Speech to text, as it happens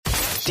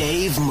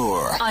Dave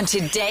Moore on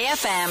Today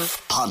FM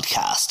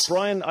podcast.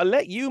 Bryan, I'll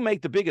let you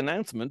make the big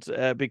announcement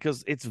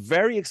because it's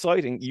very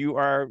exciting.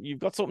 You've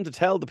got something to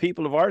tell the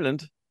people of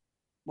Ireland.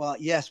 Well,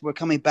 yes, we're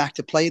coming back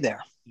to play there.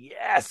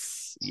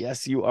 Yes,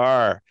 you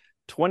are.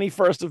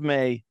 21st of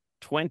May,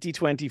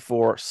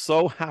 2024.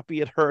 So Happy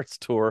It Hurts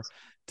tour.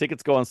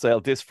 Tickets go on sale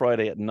this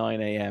Friday at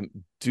 9 a.m.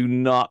 Do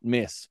not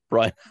miss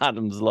Bryan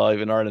Adams live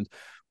in Ireland.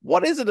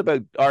 What is it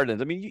about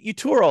Ireland? I mean, you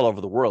tour all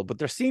over the world, but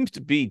there seems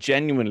to be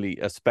genuinely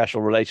a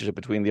special relationship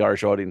between the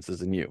Irish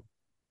audiences and you.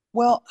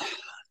 Well,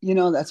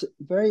 that's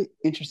very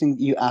interesting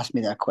that you asked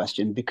me that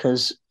question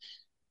because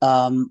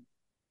I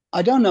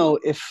don't know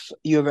if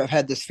you ever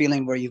had this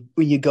feeling where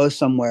when you go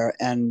somewhere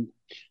and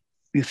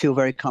you feel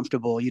very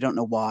comfortable, you don't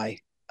know why.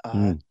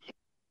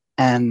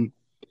 And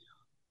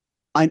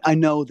I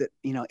know that,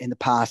 in the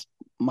past,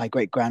 my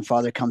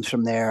great-grandfather comes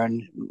from there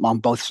and on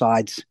both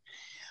sides.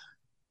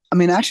 I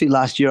mean, actually,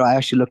 last year, I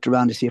actually looked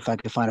around to see if I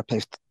could find a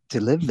place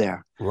to live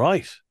there.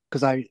 Right.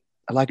 Because I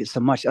like it so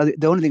much.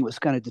 The only thing that was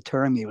kind of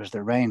deterring me was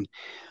the rain.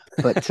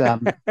 But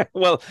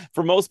well,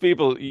 for most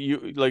people,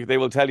 they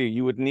will tell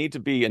you would need to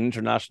be an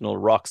international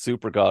rock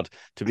super god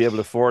to be able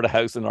to afford a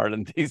house in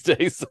Ireland these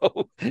days.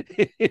 So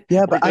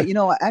yeah, but I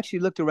actually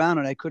looked around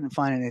and I couldn't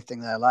find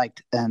anything that I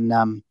liked,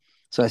 and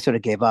so I sort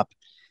of gave up.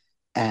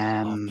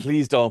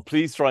 Please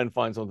try and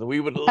find something. We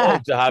would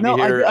love to have you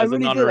here as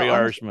an honorary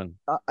Irishman.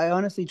 I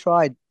honestly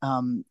tried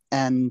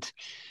and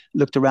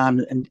looked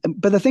around,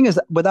 but the thing is,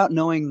 without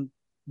knowing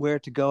where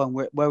to go and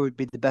where would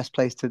be the best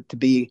place to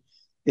be,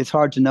 it's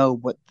hard to know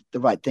what the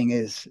right thing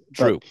is.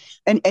 True.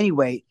 And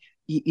anyway,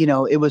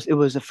 it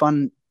was a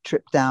fun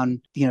trip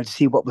down, to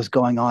see what was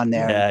going on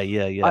there.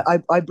 Yeah.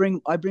 I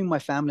bring my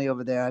family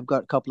over there. I've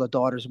got a couple of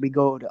daughters. We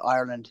go to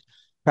Ireland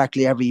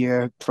practically every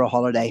year for a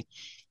holiday,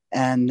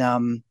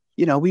 and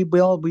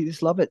we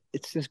just love it.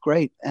 It's just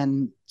great.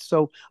 And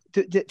so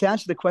to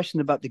answer the question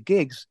about the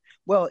gigs,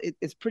 well,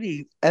 it's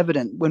pretty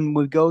evident when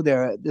we go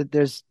there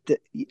that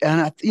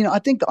I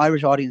think the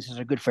Irish audiences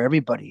are good for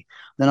everybody.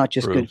 They're not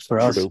just good for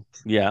us.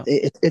 Yeah.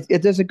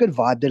 There's a good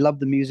vibe. They love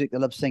the music. They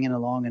love singing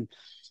along. And,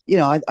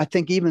 I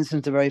think even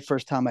since the very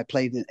first time I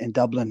played in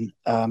Dublin,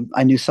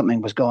 I knew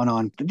something was going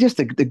on. Just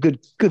the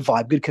good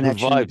vibe, good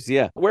connection. Good vibes,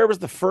 yeah. Where was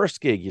the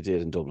first gig you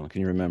did in Dublin?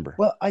 Can you remember?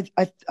 Well,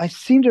 I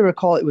seem to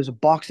recall it was a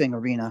boxing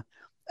arena.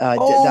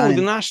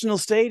 The National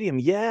Stadium.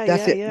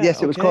 That's it.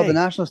 Yes, it was called the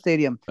National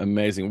Stadium.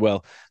 Amazing.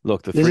 Well,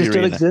 look, Does it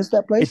still exist,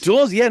 that place? It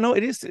does. Yeah, no,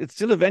 it is. It's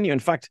still a venue. In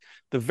fact,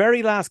 the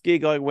very last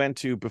gig I went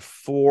to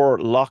before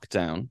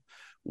lockdown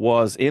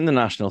was in the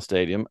National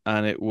Stadium,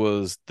 and it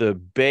was the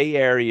Bay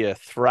Area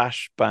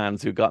thrash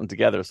bands who gotten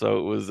together. So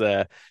it was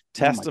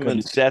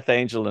Testament, Death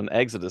Angel, and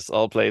Exodus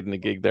all played in the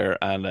gig there.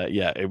 And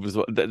it was.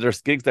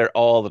 There's gigs there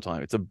all the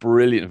time. It's a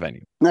brilliant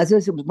venue. It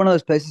was one of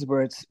those places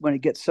where when it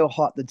gets so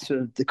hot that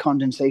sort of the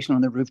condensation on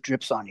the roof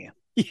drips on you.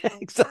 Yeah,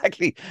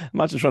 exactly.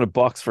 Imagine trying to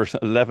box for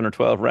 11 or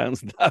 12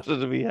 rounds. That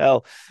would be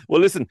hell. Well,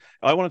 listen,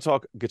 I want to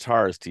talk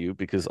guitars to you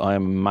because I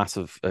am a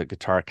massive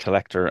guitar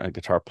collector, a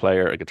guitar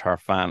player, a guitar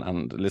fan.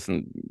 And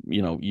listen,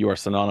 you are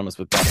synonymous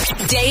with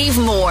that. Dave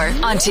Moore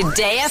on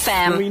Today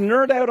FM. Can we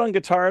nerd out on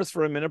guitars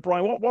for a minute,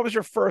 Bryan? What was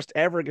your first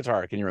ever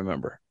guitar? Can you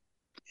remember?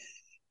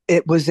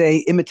 It was a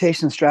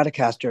imitation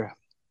Stratocaster.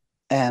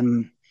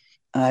 And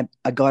I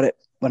got it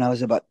when I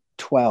was about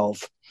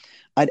 12.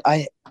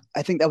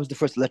 I think that was the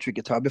first electric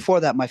guitar. Before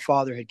that, my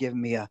father had given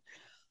me a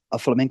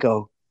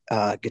flamenco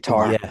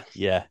guitar.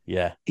 Yeah.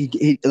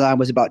 I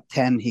was about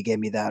 10. He gave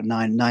me that,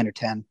 9 or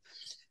 10,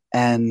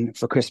 and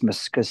for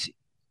Christmas, because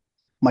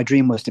my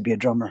dream was to be a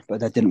drummer, but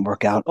that didn't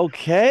work out.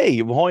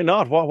 Okay, why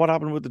not? What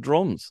happened with the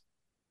drums?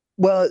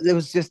 Well, it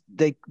was just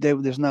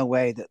there's no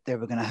way that they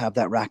were going to have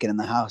that racket in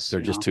the house.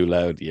 They're just too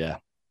loud. Yeah.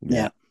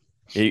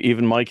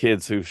 Even my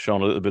kids, who've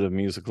shown a little bit of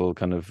musical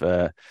kind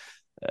of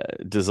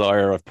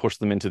desire, I've pushed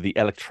them into the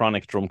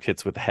electronic drum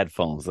kits with the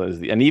headphones,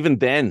 and even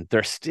then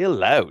they're still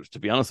loud, to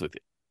be honest with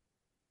you.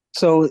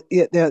 So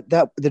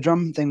the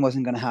drum thing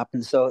wasn't going to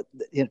happen. So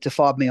to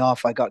fob me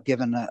off, I got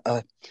given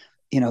the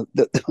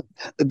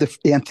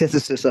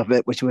antithesis of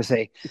it, which was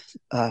a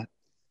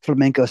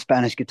flamenco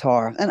Spanish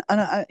guitar,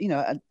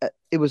 and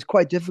it was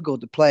quite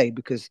difficult to play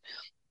because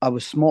I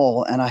was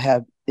small and I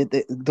had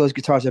those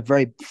guitars have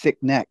very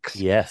thick necks.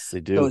 Yes,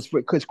 they do.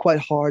 So it's quite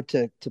hard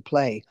to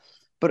play.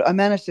 But I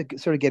managed to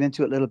sort of get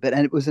into it a little bit,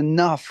 and it was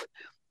enough.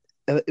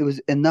 It was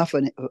enough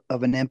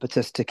of an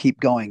impetus to keep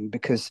going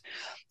because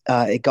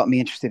it got me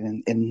interested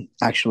in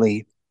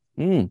actually,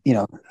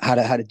 how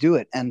to do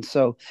it. And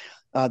so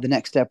the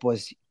next step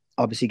was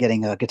obviously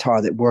getting a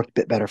guitar that worked a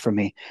bit better for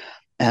me.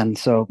 And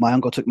so my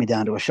uncle took me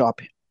down to a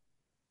shop.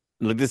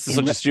 Look, this is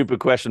such a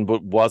stupid question,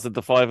 but was it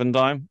the Five and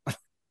Dime?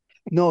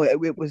 No,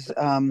 it was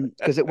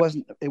because it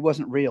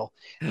wasn't real.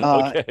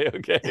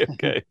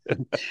 Okay.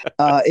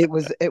 It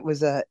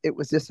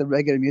was just a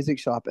regular music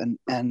shop,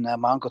 and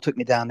my uncle took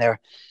me down there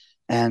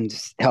and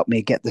helped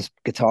me get this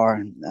guitar,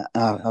 and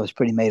I was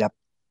pretty made up.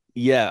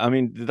 Yeah, I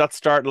mean, did that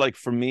start like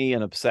for me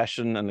an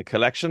obsession and a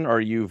collection, or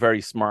are you very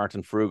smart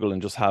and frugal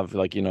and just have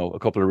a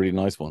couple of really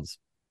nice ones?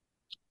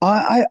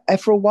 I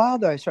for a while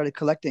there I started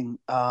collecting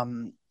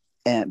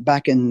and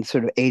back in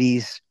sort of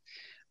 80s.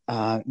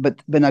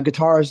 But now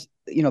guitars,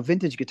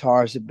 vintage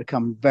guitars have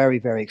become very,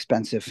 very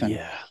expensive, and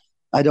Yeah.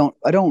 I don't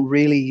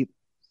really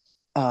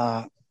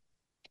uh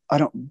I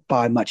don't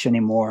buy much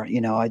anymore.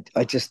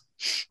 I just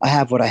I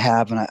have what I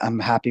have, and I'm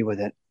happy with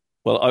it.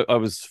 Well, I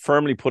was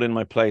firmly put in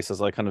my place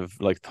as I kind of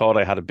like thought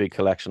I had a big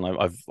collection.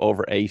 I've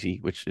over 80,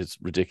 which is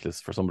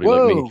ridiculous for somebody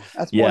like me. Whoa,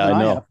 that's more Yeah, than I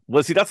I have. know.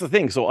 Well, see, that's the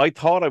thing. So I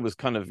thought I was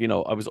kind of,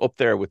 I was up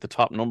there with the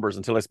top numbers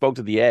until I spoke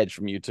to the Edge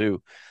from U2.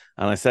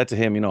 And I said to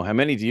him, how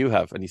many do you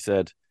have? And he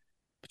said,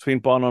 between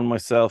Bono and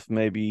myself,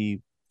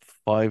 maybe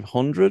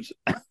 500.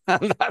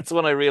 And that's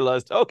when I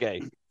realized,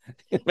 okay,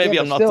 Yeah, maybe I'm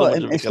but not so still, much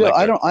and, of a and still, I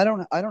collector. don't, I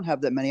don't, I don't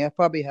have that many. I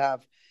probably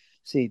have,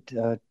 see,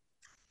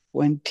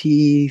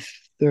 20,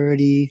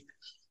 30,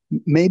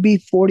 maybe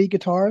 40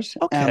 guitars.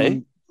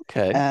 Okay.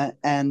 Okay.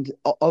 And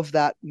of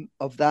that,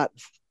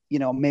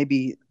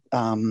 maybe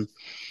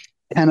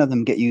 10 of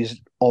them get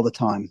used all the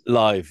time.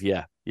 Live,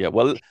 yeah. Yeah.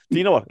 Well, do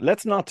you know what?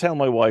 Let's not tell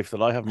my wife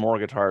that I have more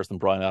guitars than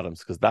Bryan Adams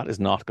because that is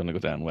not going to go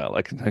down well.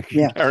 I can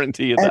Yeah.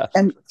 guarantee you And that.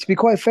 and to be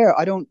quite fair,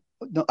 I don't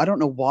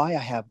know why I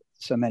have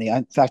so many.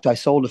 In fact, I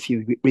sold a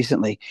few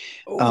recently.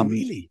 Oh, Um,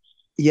 really?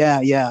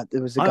 yeah, yeah.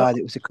 There was a I guy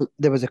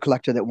there was a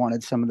collector that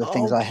wanted some of the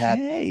things I had.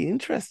 okay,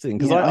 interesting.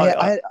 Because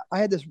Yeah, I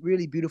had this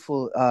really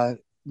beautiful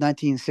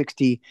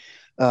 1960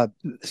 uh,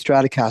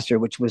 Stratocaster,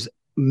 which was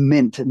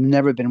mint and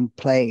never been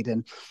played,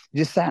 and it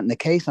just sat in the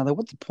case. And I thought,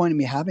 what's the point of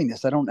me having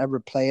this? I don't ever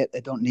play it. I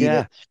don't need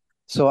yeah. it.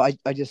 So I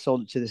just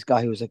sold it to this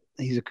guy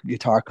he's a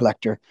guitar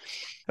collector.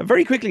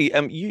 Very quickly,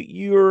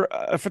 you're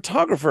a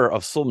photographer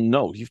of some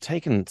note. You've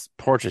taken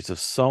portraits of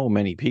so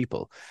many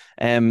people,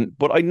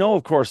 but I know,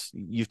 of course,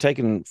 you've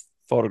taken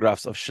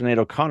photographs of Sinead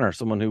O'Connor,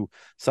 someone who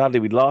sadly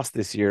we lost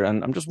this year.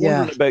 And I'm just Yeah.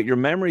 wondering about your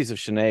memories of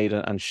Sinead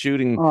and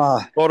shooting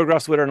Uh,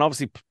 photographs with her, and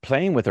obviously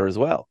playing with her as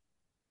well.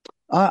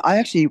 I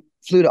actually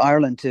flew to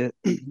Ireland to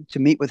to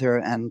meet with her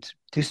and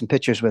do some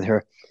pictures with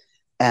her.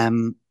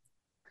 Um,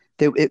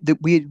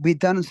 we'd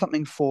done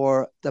something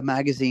for the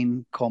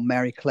magazine called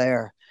Mary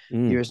Claire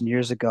Mm, years and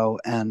years ago,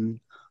 and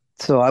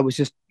so I was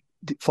just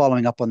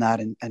following up on that,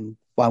 and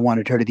I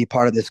wanted her to be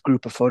part of this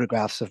group of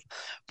photographs of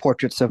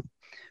portraits of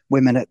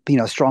women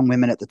strong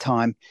women at the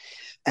time.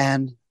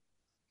 And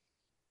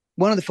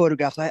one of the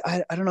photographs,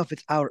 I don't know if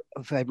it's out,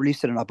 if I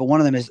released it or not, but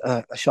one of them is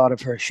a shot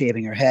of her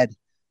shaving her head.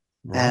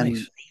 right. And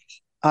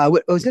I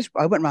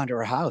went around to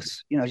her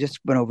house, just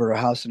went over to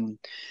her house and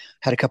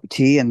had a cup of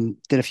tea and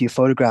did a few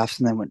photographs,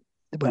 and then went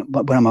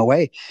on my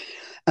way.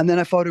 And then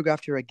I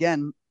photographed her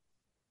again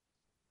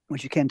when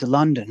she came to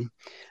London.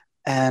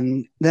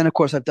 And then, of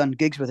course, I've done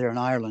gigs with her in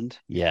Ireland.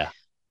 Yeah,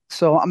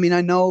 So, I mean,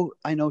 I know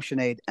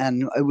Sinead,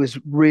 and it was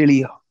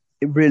really,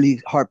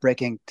 really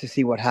heartbreaking to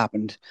see what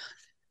happened.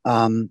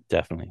 Um,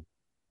 definitely.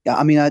 yeah,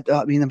 I mean,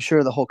 I'm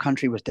sure the whole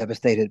country was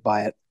devastated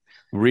by it.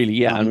 Really,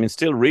 yeah. I Um, mean,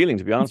 still reeling,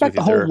 to be in honest with fact, you.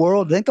 the whole There,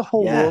 world. I think the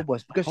whole yeah, world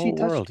was, the because she whole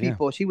touched world, yeah.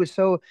 people. She was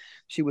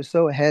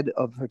so ahead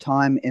of her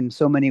time in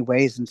so many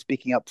ways and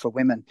speaking up for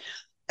women.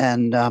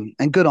 And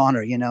good on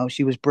her.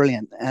 She was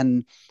brilliant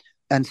and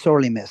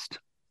sorely missed.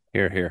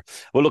 Here, here.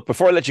 Well, look,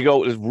 before I let you go,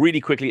 let's really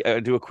quickly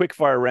do a quick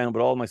fire round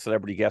with all my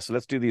celebrity guests. So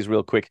let's do these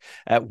real quick.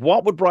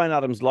 What would Bryan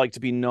Adams like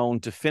to be known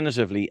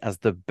definitively as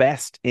the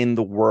best in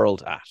the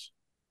world at?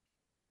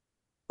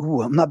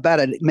 Ooh, I'm not bad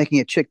at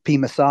making a chickpea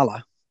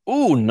masala.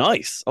 Oh,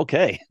 nice.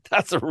 Okay,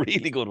 that's a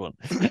really good one.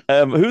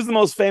 Who's the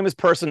most famous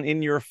person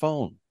in your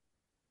phone?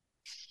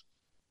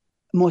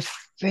 Most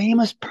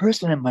famous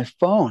person in my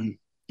phone.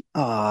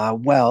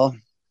 Well,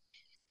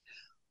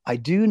 I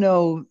do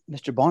know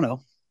Mr.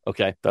 Bono.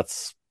 Okay,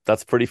 that's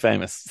pretty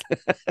famous.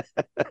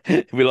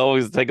 We'll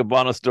always take a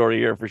Bono story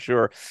here for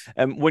sure.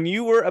 When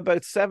you were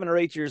about 7 or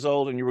 8 years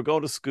old and you were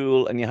going to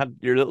school and you had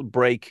your little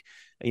break,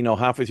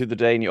 halfway through the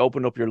day, and you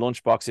opened up your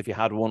lunchbox if you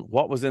had one,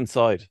 what was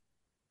inside?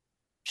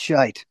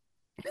 Shite.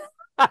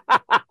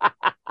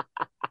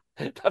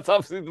 That's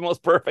obviously the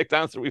most perfect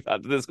answer we've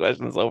had to this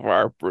question so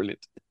far.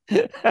 Brilliant.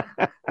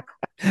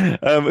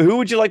 Who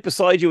would you like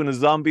beside you in a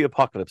zombie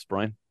apocalypse,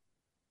 Brian?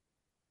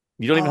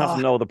 You don't even have to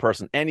Uh, know the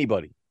person.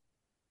 Anybody.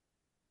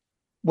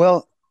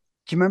 well,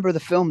 do you remember the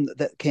film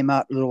that came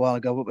out a little while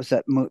ago? What was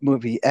that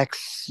movie?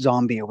 Ex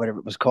Zombie or whatever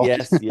it was called.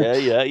 Yes. Yeah.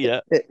 Yeah. it, Yeah.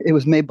 it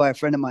was made by a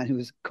friend of mine who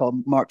was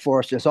called Mark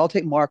Forrester. So I'll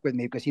take Mark with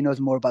me because he knows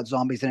more about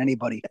zombies than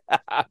anybody.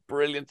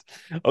 Brilliant.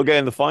 Okay.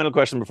 And the final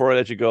question before I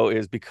let you go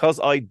is because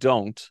I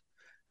don't,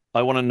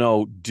 I want to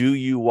know, do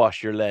you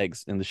wash your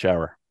legs in the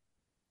shower?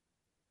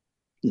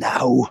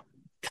 No.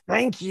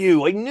 Thank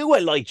you. I knew I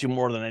liked you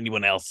more than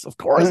anyone else. Of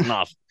course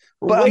not.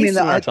 We're But I mean,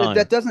 wasting our that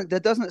time.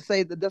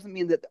 doesn't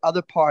mean that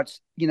other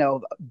parts,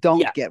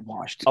 don't Yeah, get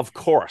washed. of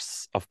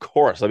course. Of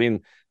course. I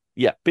mean,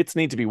 yeah, bits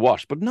need to be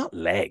washed, but not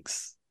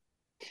legs.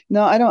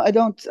 No, I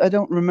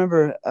don't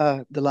remember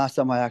the last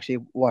time I actually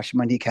washed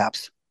my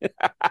kneecaps.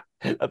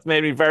 That's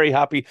made me very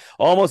happy,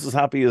 almost as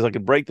happy as I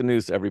could break the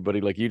news to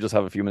everybody, like you just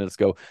have a few minutes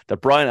ago, that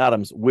Bryan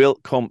Adams will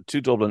come to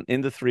Dublin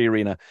in the Three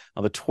Arena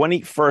on the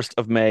 21st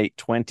of May,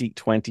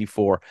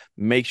 2024.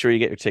 Make sure you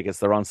get your tickets.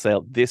 They're on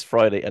sale this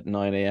Friday at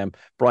 9 a.m.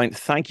 Bryan,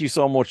 thank you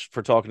so much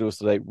for talking to us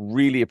today.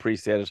 Really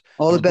appreciate it.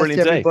 All the best to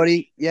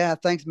everybody. Day. Yeah,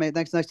 thanks, mate.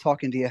 Thanks. Nice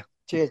talking to you.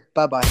 Cheers.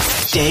 Bye-bye.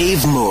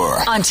 Dave Moore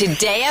on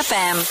Today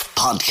FM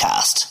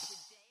podcast.